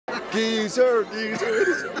Geezer,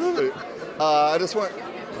 geezer. I just want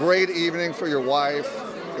great evening for your wife.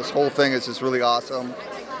 This whole thing is just really awesome.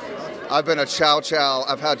 I've been a chow chow.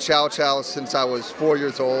 I've had chow chow since I was 4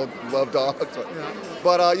 years old. Love dogs.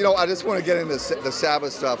 But you know, I just want to get into the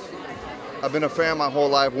Sabbath stuff. I've been a fan my whole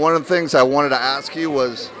life. One of the things I wanted to ask you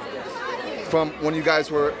was from when you guys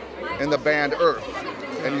were in the band Earth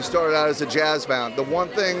and you started out as a jazz band. The one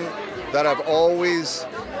thing that I've always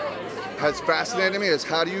has fascinated me is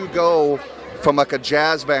how do you go from like a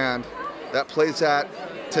jazz band that plays that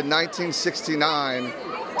to 1969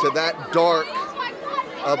 to that dark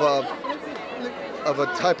of a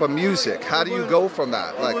type of music? How do you go from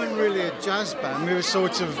that? We weren't really a jazz band. We were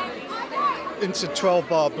sort of into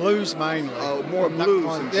 12-bar blues mainly. Oh, more blues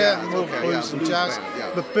and jazz. Yeah, more blues and jazz. Band,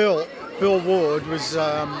 yeah. But Bill Ward was,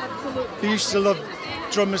 he used to love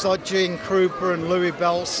drummers like Gene Krupa and Louis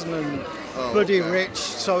Bellson and Buddy Rich,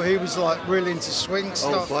 so he was like really into swing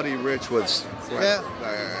stuff. Oh, Buddy Rich was... Yeah.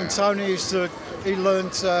 And Tony he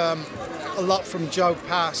learned a lot from Joe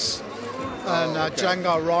Pass and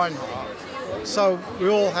Django Reinhardt. So we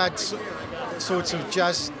all had sorts of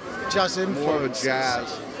jazz influences. More of a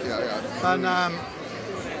jazz. Yeah. And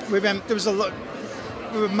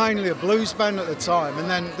we were mainly a blues band at the time, and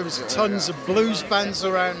then there was tons of blues bands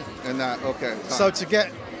around. And that, So to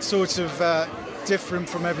get sort of different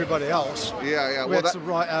from everybody else, we had to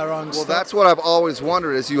write our own stuff. Well, that's what I've always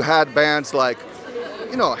wondered is you had bands like,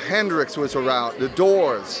 you know, Hendrix was around, The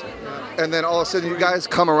Doors, and then all of a sudden you guys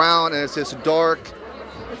come around and it's this dark,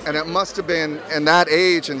 and it must have been, in that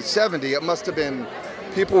age in 70, it must have been,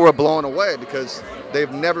 people were blown away because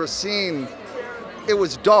they've never seen, it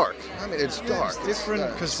was dark. I mean, it's dark. It's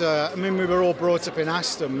different because, I mean, we were all brought up in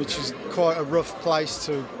Aston, which is quite a rough place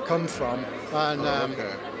to come from. And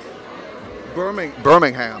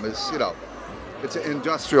Birmingham is, you know, it's an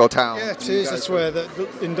industrial town. Yeah, it is. That's where the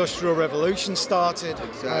Industrial Revolution started.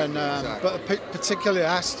 Exactly, and, But particularly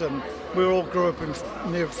Aston, we all grew up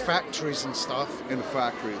near factories and stuff. In the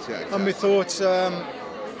factories, yeah. Exactly. And we thought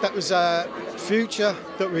that was our future,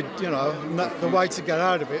 that we'd, you know, the way to get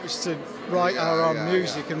out of it was to write our own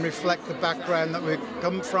music and reflect the background that we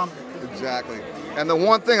come from. Exactly. And the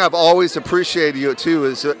one thing I've always appreciated you too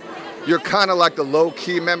is that you're kind of like the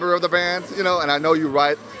low-key member of the band, you know, and I know you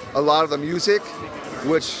write a lot of the music,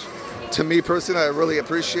 which to me personally I really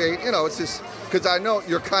appreciate. You know, it's just because I know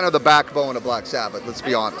you're kind of the backbone of Black Sabbath, let's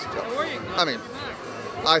be honest. I mean,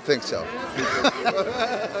 I think so.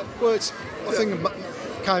 Well, I think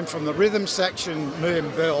it came from the rhythm section, me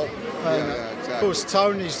and Bill. And exactly. Of course,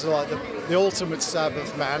 Tony's like the ultimate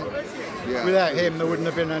Sabbath man. Yeah. Without him, there wouldn't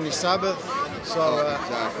have been any Sabbath. So,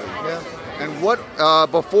 exactly. Yeah. And what,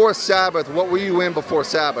 before Sabbath, what were you in before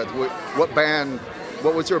Sabbath? What band,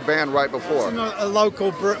 what was your band right before? A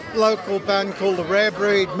local band called The Rare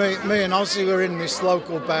Breed. Me and Ozzy were in this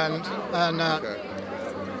local band, and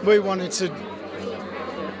we wanted to,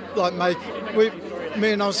 like,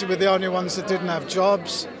 me and Ozzy were the only ones that didn't have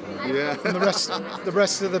jobs. Yeah. And the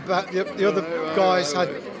rest of the other guys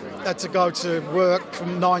had to go to work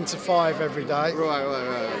from 9 to 5 every day.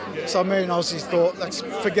 Right. So me and Ozzy thought, let's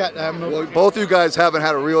forget them. Well, both you guys haven't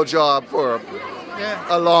had a real job for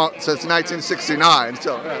since 1969.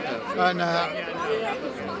 So. And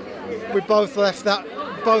we both left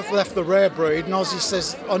the Rare Breed, and Ozzy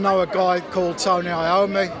says, I know a guy called Tony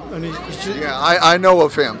Iommi, and I know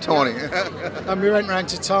of him, Tony. And we went round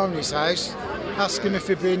to Tony's house, asked him if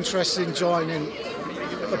he'd be interested in joining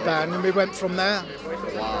a band, and we went from there.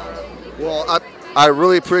 Wow. Well, I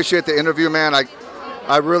really appreciate the interview, man.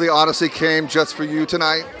 I really honestly came just for you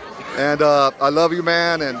tonight, and I love you,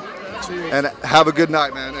 man, and have a good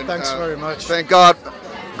night, man. And, thanks very much. Thank God.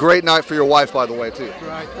 Great night for your wife, by the way, too.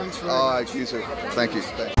 Right, thanks very much. much. All right, you too. Thank you.